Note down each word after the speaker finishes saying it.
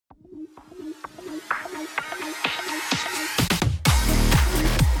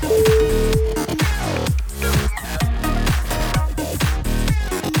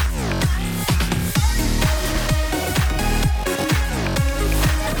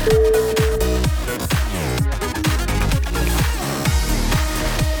Hey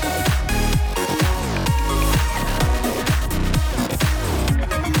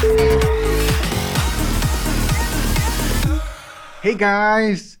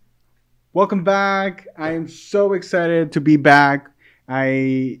guys, welcome back. I am so excited to be back.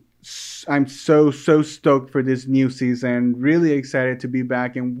 I I'm so stoked for this new season. Really excited to be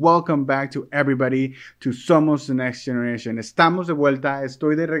back and welcome back to everybody to Somos the Next Generation. Estamos de vuelta,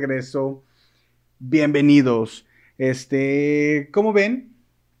 estoy de regreso. Bienvenidos. Como ven,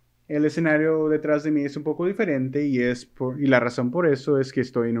 el escenario detrás de mí es un poco diferente y la razón por eso es que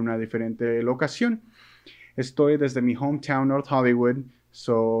estoy en una diferente locación. Estoy desde mi hometown, North Hollywood,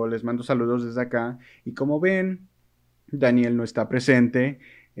 les mando saludos desde acá. Y como ven, Daniel no está presente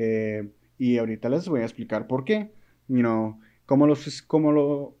y ahorita les voy a explicar por qué.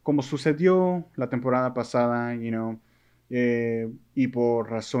 Cómo sucedió la temporada pasada, y por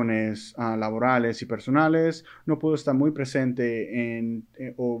razones laborales y personales, no puedo estar muy presente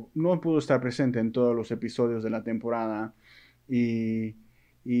o no puedo estar presente en todos los episodios de la temporada. Y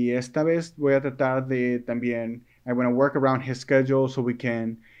esta vez voy a tratar de también, I want to work around his schedule so we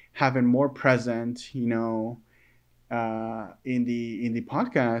can have him more present, in the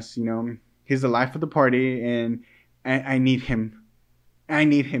podcast. He's the life of the party, and I need him. I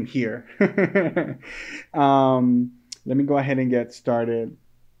need him here. Let me go ahead and get started.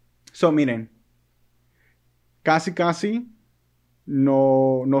 So, miren, casi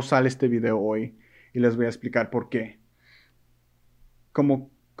no sale este video hoy y les voy a explicar por qué.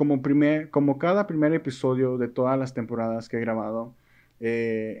 Como cada primer episodio de todas las temporadas que he grabado,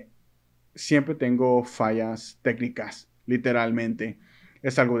 siempre tengo fallas técnicas, literalmente.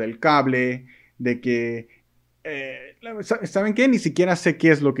 Es algo del cable, de que, ¿saben qué? Ni siquiera sé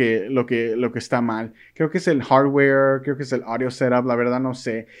qué es lo que está mal. Creo que es el hardware, creo que es el audio setup, la verdad no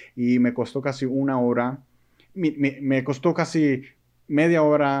sé. Y me costó casi una hora, me costó casi media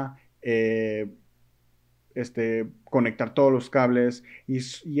hora, conectar todos los cables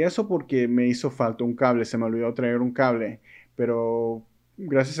y eso porque me hizo falta un cable, se me olvidó traer un cable, pero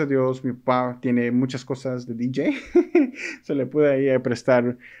gracias a Dios mi papá tiene muchas cosas de DJ. Se le pude ahí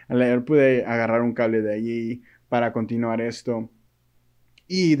prestar, le pude agarrar un cable de allí para continuar esto,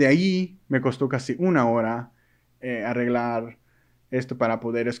 y de ahí me costó casi una hora arreglar esto para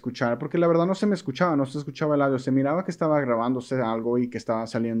poder escuchar, porque la verdad no se escuchaba el audio, se miraba que estaba grabándose algo y que estaba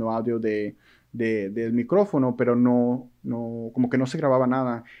saliendo audio del micrófono, pero no, como que no se grababa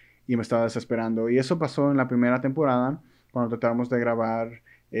nada y me estaba desesperando. Y eso pasó en la primera temporada, cuando tratamos de grabar,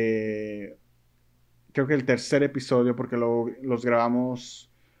 creo que el tercer episodio, porque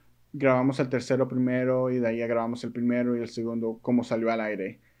grabamos el tercero primero y de ahí grabamos el primero y el segundo como salió al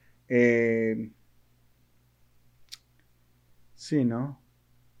aire. Sí, ¿no?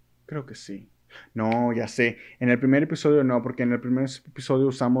 Creo que sí. No, ya sé. En el primer episodio no, porque en el primer episodio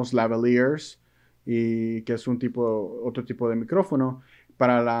usamos lavaliers, y que es otro tipo de micrófono.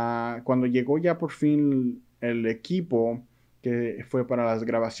 Cuando llegó ya por fin el equipo, que fue para la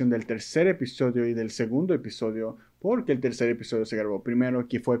grabación del tercer episodio y del segundo episodio, porque el tercer episodio se grabó primero,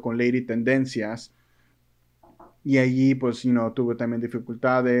 que fue con Lady Tendencias. Y allí, pues, tuve también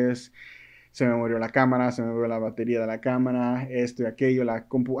dificultades. Se me murió la cámara, se me murió la batería de la cámara, esto y aquello, la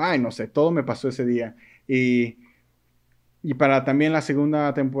compu, no sé, todo me pasó ese día. Y para también la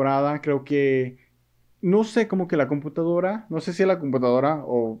segunda temporada, creo que, no sé, como que la computadora, no sé si es la computadora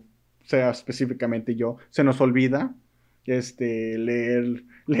o sea específicamente yo, se nos olvida leer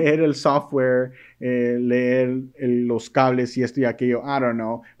el software, leer los cables y esto y aquello, I don't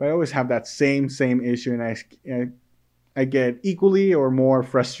know, but I always have that same issue, and I get equally or more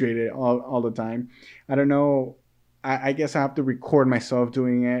frustrated all the time. I don't know. I guess I have to record myself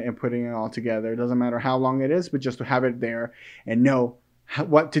doing it and putting it all together. It doesn't matter how long it is, but just to have it there and know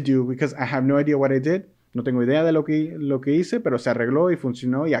what to do, because I have no idea what I did. No tengo idea de lo que hice, pero se arregló y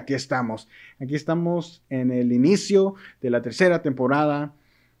funcionó y aquí estamos. Aquí estamos en el inicio de la tercera temporada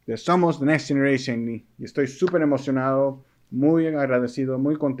de Somos the Next Generation y estoy súper emocionado, muy agradecido,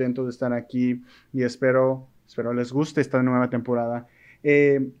 muy contento de estar aquí y espero les guste esta nueva temporada.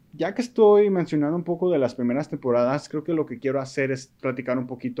 Ya que estoy mencionando un poco de las primeras temporadas, creo que lo que quiero hacer es platicar un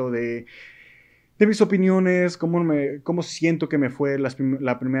poquito de mis opiniones, cómo siento que me fue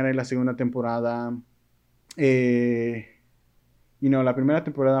la primera y la segunda temporada. La primera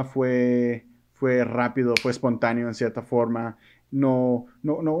temporada fue rápido, fue espontáneo en cierta forma. No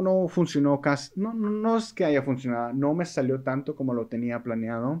funcionó casi, no es que haya funcionado, no me salió tanto como lo tenía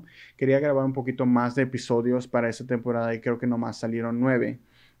planeado. Quería grabar un poquito más de episodios para esa temporada y creo que nomás salieron 9.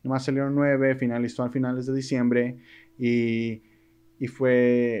 Finalizó a finales de diciembre y y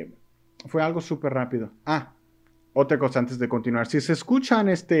fue algo súper rápido. Otra cosa antes de continuar. Si se escuchan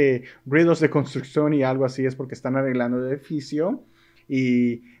ruidos de construcción y algo así es porque están arreglando el edificio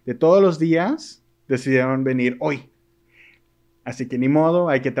y de todos los días decidieron venir hoy. Así que ni modo,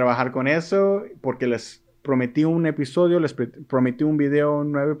 hay que trabajar con eso porque les prometí un episodio, les prometí un video,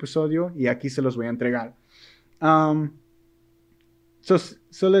 un nuevo episodio y aquí se los voy a entregar.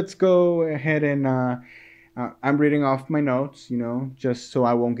 So let's go ahead and I'm reading off my notes, just so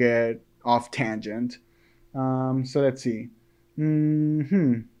I won't get off tangent. So let's see.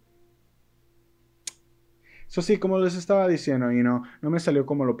 So sí, como les estaba diciendo, no me salió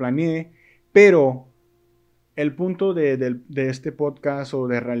como lo planeé, pero el punto de este podcast o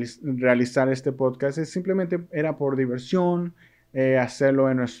de realizar este podcast es simplemente era por diversión, hacerlo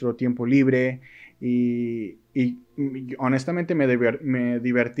en nuestro tiempo libre y honestamente me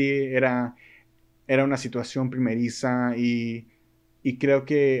divertí, era una situación primeriza y creo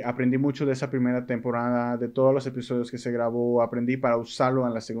que aprendí mucho de esa primera temporada, de todos los episodios que se grabó, aprendí para usarlo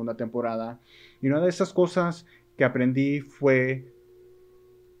en la segunda temporada. Y una de esas cosas que aprendí fue,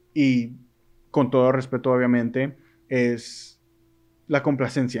 y con todo respeto obviamente, es la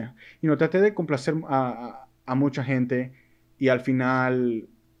complacencia. Traté de complacer a mucha gente y al final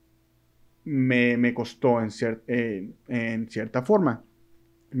me costó en cierta forma.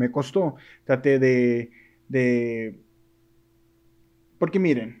 Me costó. Traté de porque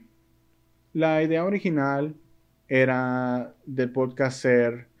miren, la idea original era del podcast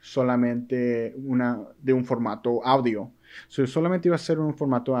ser solamente de un formato audio. Solamente iba a ser un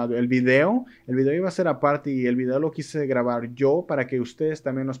formato audio. El video iba a ser aparte y el video lo quise grabar yo para que ustedes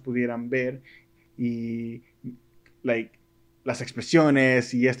también nos pudieran ver y las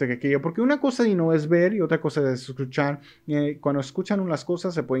expresiones y esto y aquello. Porque una cosa no es ver y otra cosa es escuchar. Cuando escuchan unas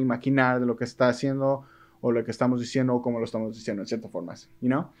cosas se puede imaginar de lo que está haciendo o lo que estamos diciendo o cómo lo estamos diciendo en ciertas formas,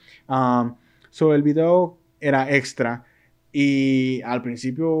 So el video era extra y al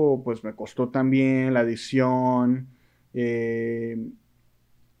principio pues me costó también la edición,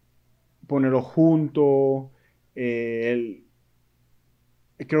 ponerlo junto, creo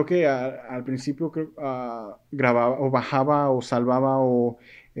que al principio grababa o bajaba o salvaba o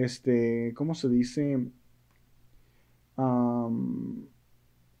 ¿cómo se dice?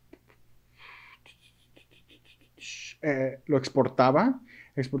 Lo exportaba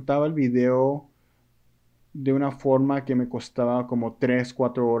el video de una forma que me costaba como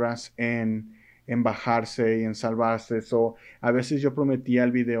 3-4 horas en bajarse y en salvarse. A veces yo prometía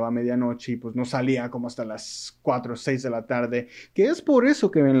el video a medianoche y pues no salía como hasta las 4 o 6 de la tarde, que es por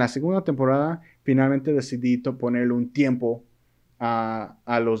eso que en la segunda temporada finalmente decidí ponerle un tiempo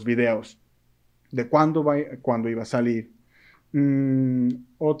a los videos de cuándo iba a salir.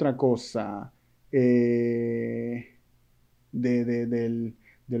 Otra cosa de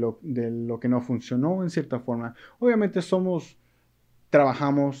lo que no funcionó en cierta forma. Obviamente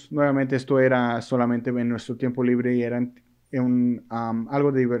trabajamos, nuevamente esto era solamente en nuestro tiempo libre y era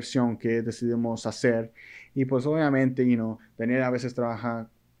algo de diversión que decidimos hacer. Y pues obviamente, Daniel a veces trabaja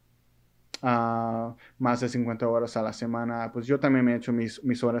más de 50 horas a la semana, pues yo también me he hecho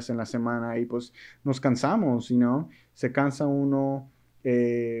mis horas en la semana y pues nos cansamos, se cansa uno.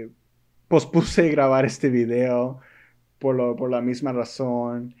 Pospuse grabar este video por la misma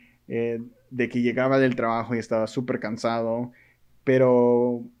razón de que llegaba del trabajo y estaba súper cansado,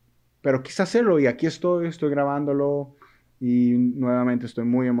 pero quise hacerlo y aquí estoy grabándolo y nuevamente estoy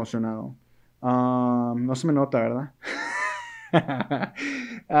muy emocionado. No se me nota, ¿verdad?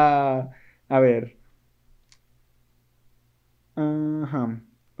 A ver.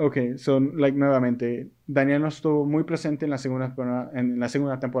 Ok, nuevamente, Daniel no estuvo muy presente en la segunda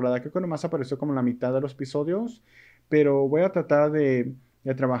temporada. Creo que nomás apareció como en la mitad de los episodios, pero voy a tratar de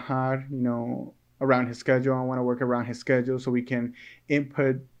trabajar, around his schedule. I want to work around his schedule so we can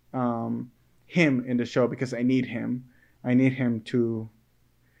input him in the show because I need him. I need him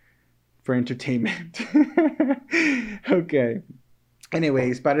for entertainment. Ok.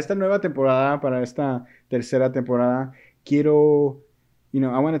 Anyways, para esta nueva temporada, para esta tercera temporada, quiero,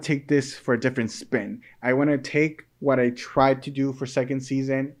 I want to take this for a different spin. I want to take what I tried to do for second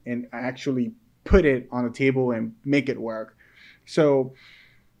season and actually put it on the table and make it work. So,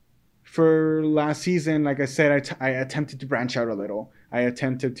 for last season, like I said, I attempted to branch out a little. I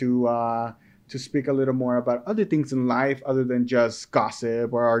attempted to speak a little more about other things in life other than just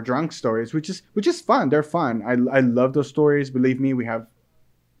gossip or our drunk stories, which is fun. They're fun. I love those stories. Believe me, we have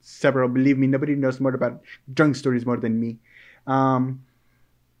several. Believe me, nobody knows more about drunk stories more than me.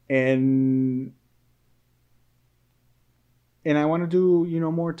 And and I want to do,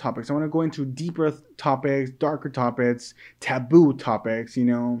 more topics. I want to go into deeper topics, darker topics, taboo topics,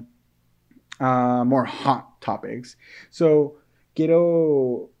 more hot topics. So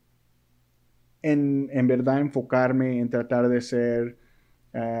quiero en verdad enfocarme en tratar de ser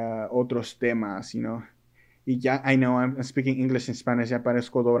otros temas, Y ya, I know I'm speaking English and Spanish, ya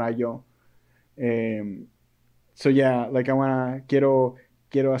parezco Dora yo. So yeah, like quiero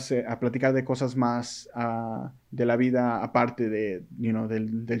a platicar de cosas más de la vida aparte de,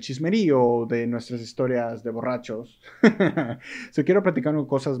 del chismerío, de nuestras historias de borrachos. So quiero platicar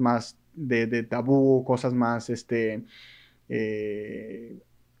cosas más de tabú, cosas más,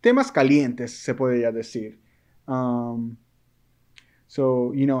 temas calientes, se podría decir.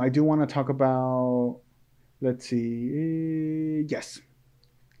 So, I do want to talk about, let's see, yes.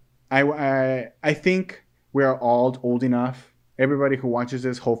 I think we are all old enough. Everybody who watches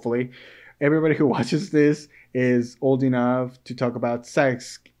this, hopefully, everybody who watches this is old enough to talk about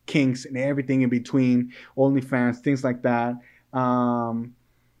sex, kinks, and everything in between, OnlyFans, things like that.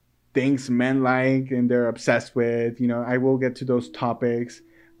 Things men like and they're obsessed with. I will get to those topics.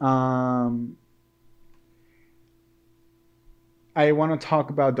 I want to talk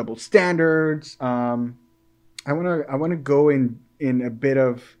about double standards. I want to go in a bit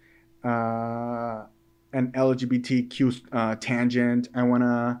of an LGBTQ tangent. I want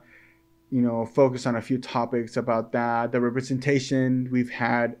to focus on a few topics about that, the representation we've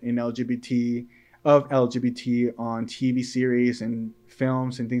had in LGBT on TV series and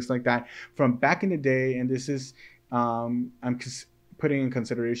films and things like that from back in the day. And this is I'm putting in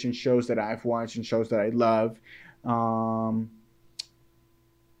consideration shows that I've watched and shows that I love.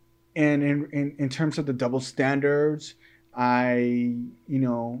 And in terms of the double standards, I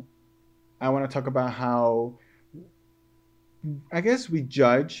want to talk about how I guess we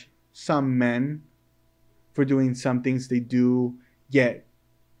judge some men for doing some things they do, yet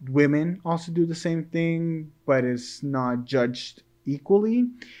women also do the same thing, but it's not judged equally.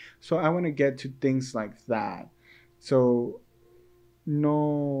 So I want to get to things like that. So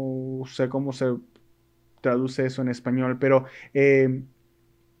no sé cómo se traduce eso en español, pero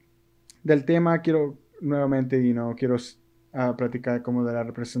del tema quiero nuevamente, quiero platicar como de la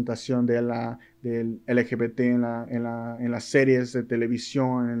representación del LGBT en las series de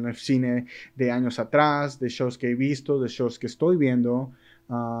televisión, en el cine de años atrás, de shows que he visto, de shows que estoy viendo,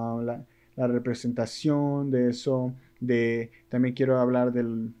 la representación de eso, también quiero hablar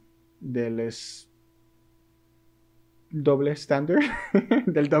del doble estándar,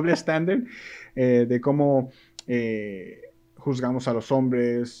 del doble estándar, de cómo juzgamos a los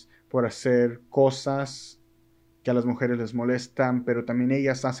hombres por hacer cosas que a las mujeres les molestan, pero también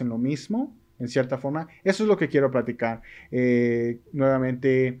ellas hacen lo mismo, en cierta forma. Eso es lo que quiero platicar.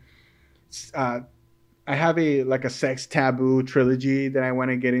 Nuevamente, I have a sex taboo trilogy that I want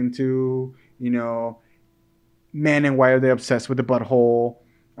to get into. Men and why are they obsessed with the butthole?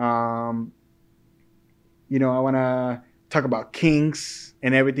 I want to talk about kinks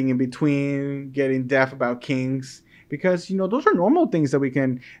and everything in between, getting deaf about kinks. Because those are normal things that we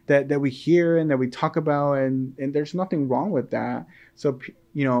can that we hear and that we talk about, and there's nothing wrong with that. So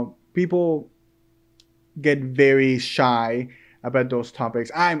people get very shy about those topics.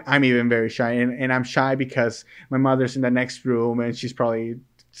 I'm even very shy, and I'm shy because my mother's in the next room and she's probably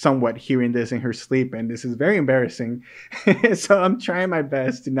somewhat hearing this in her sleep, and this is very embarrassing. So I'm trying my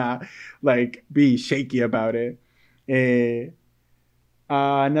best to not be shaky about it.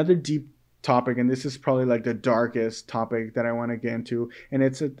 Another deep topic, and this is probably the darkest topic that I want to get into, and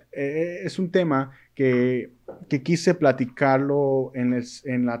es un tema que quise platicarlo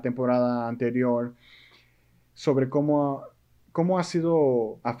en la temporada anterior sobre cómo ha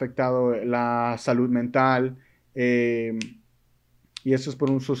sido afectado la salud mental, y eso es por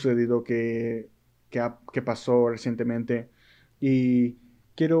un sucedido que pasó recientemente, y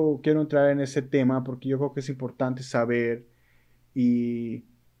quiero entrar en ese tema porque yo creo que es importante saber y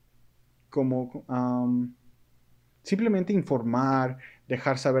como simplemente informar,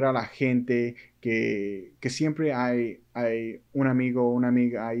 dejar saber a la gente que siempre hay un amigo o una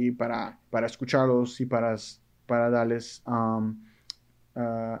amiga ahí para escucharlos y para darles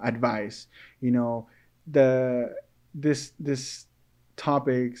advice. This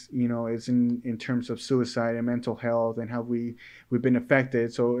topics, is in terms of suicide and mental health and how we've been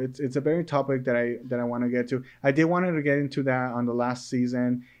affected. So it's a very topic that I want to get to. I did want to get into that on the last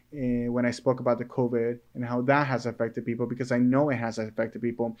season when I spoke about the COVID and how that has affected people, because I know it has affected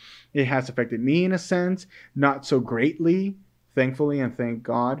people. It has affected me in a sense, not so greatly, thankfully, and thank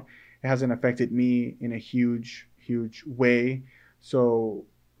God. It hasn't affected me in a huge way. So,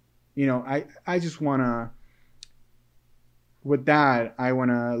 I just want to with that, I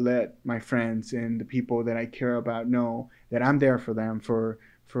want to let my friends and the people that I care about know that I'm there for them,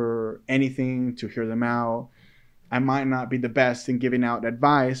 for anything, to hear them out. I might not be the best in giving out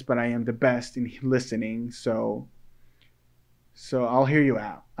advice, but I am the best in listening. So I'll hear you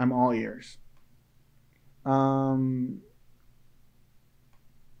out. I'm all ears. Um,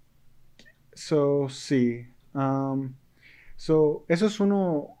 so sí. So eso es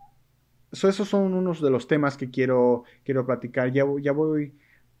uno. So esos son unos de los temas que quiero platicar. Ya voy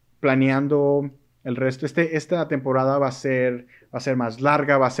planeando el resto. Esta temporada va a ser más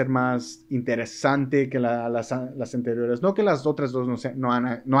larga, va a ser más interesante que las anteriores. No que las otras dos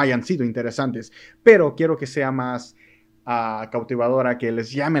no hayan sido interesantes, pero quiero que sea más cautivadora, que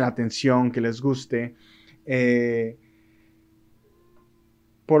les llame la atención, que les guste. Eh,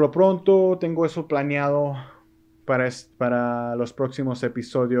 por lo pronto tengo eso planeado para los próximos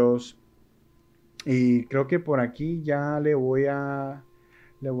episodios. Y creo que por aquí ya le voy a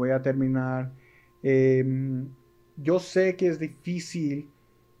terminar. Eh, yo sé que es difícil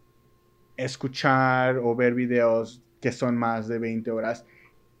escuchar o ver videos que son más de 20 horas.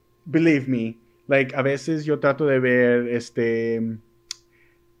 Believe me, like a veces yo trato de ver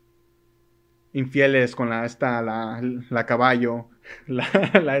infieles con la caballo,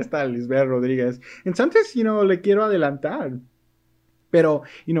 esta Lisbeth Rodríguez. Entonces, le quiero adelantar. Pero,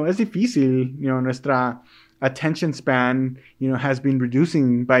 es difícil, nuestra attention span, has been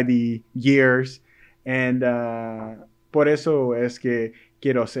reducing by the years. And por eso es que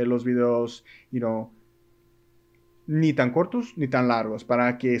quiero hacer los videos, ni tan cortos ni tan largos,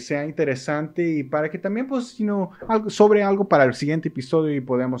 para que sea interesante y para que también, pues, sobre algo para el siguiente episodio y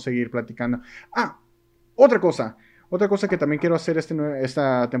podemos seguir platicando. Otra cosa que también quiero hacer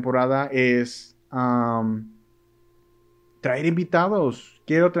esta temporada es traer invitados.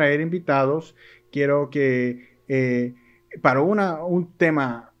 Quiero traer invitados. Quiero que para un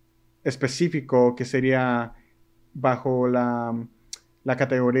tema específico que sería bajo la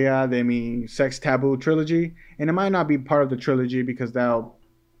categoría de mi Sex Taboo Trilogy. And it might not be part of the trilogy because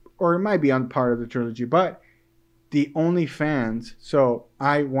or it might be on part of the trilogy, but the OnlyFans. So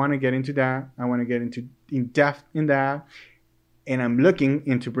I want to get into that. I want to get into in depth in that. And I'm looking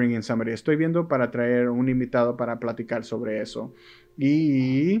into bringing somebody. Estoy viendo para traer un invitado para platicar sobre eso.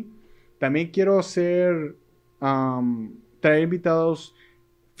 Y también quiero traer invitados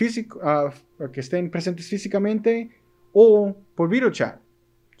que estén presentes físicamente o por video chat.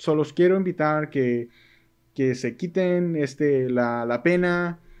 Solo los quiero invitar que se quiten la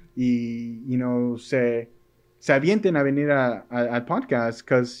pena y se avienten a venir al podcast,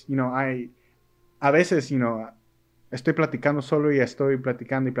 because a veces estoy platicando solo y estoy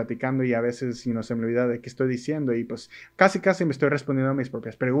platicando y platicando y a veces se me olvida de qué estoy diciendo y pues casi me estoy respondiendo a mis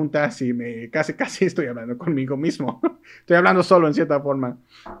propias preguntas y casi estoy hablando conmigo mismo. Estoy hablando solo en cierta forma.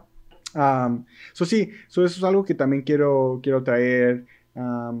 Eso es algo que también quiero traer.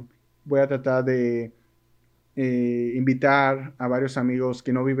 Voy a tratar de invitar a varios amigos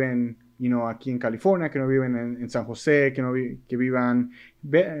que no viven aquí en California, que no viven en San José, que vivan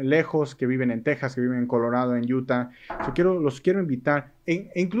lejos, que viven en Texas, que viven en Colorado, en Utah. Los quiero invitar,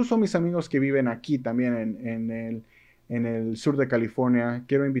 e incluso a mis amigos que viven aquí también en el sur de California.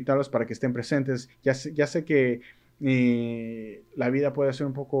 Quiero invitarlos para que estén presentes. Ya sé que la vida puede ser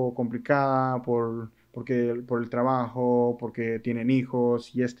un poco complicada por el trabajo, porque tienen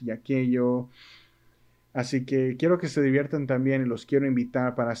hijos y esto y aquello. Así que quiero que se diviertan también y los quiero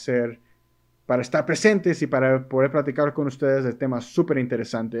invitar para estar presentes y para poder platicar con ustedes de temas súper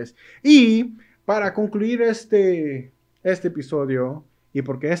interesantes. Y para concluir este episodio, y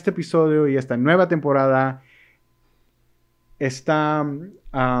porque este episodio y esta nueva temporada está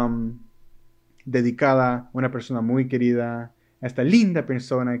dedicada a una persona muy querida, a esta linda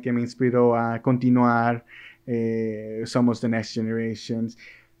persona que me inspiró a continuar. Somos The Next Generations.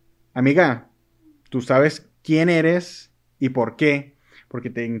 Amiga, tú sabes quién eres y por qué. Porque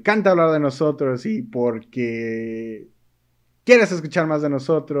te encanta hablar de nosotros y porque quieres escuchar más de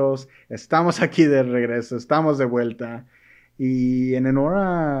nosotros. Estamos aquí de regreso, estamos de vuelta. Y en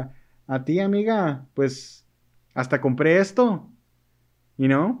honor a ti, amiga, pues hasta compré esto.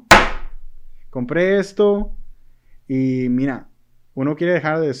 Compré esto y mira, uno quiere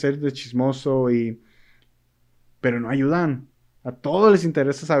dejar de ser de chismoso pero no ayudan. A todos les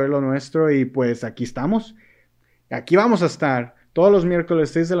interesa saber lo nuestro y pues aquí estamos. Aquí vamos a estar todos los miércoles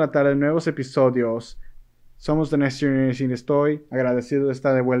 6 de la tarde, nuevos episodios. Somos The Next Generation. Estoy agradecido de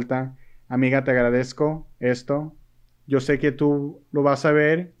estar de vuelta. Amiga, te agradezco esto. Yo sé que tú lo vas a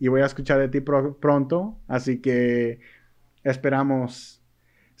ver y voy a escuchar de ti pronto. Así que esperamos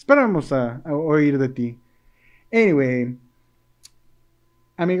a oír de ti. Anyway,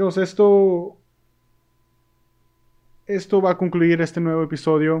 Amigos, esto va a concluir este nuevo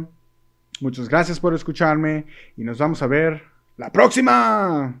episodio. Muchas gracias por escucharme y nos vamos a ver la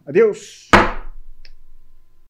próxima. Adiós.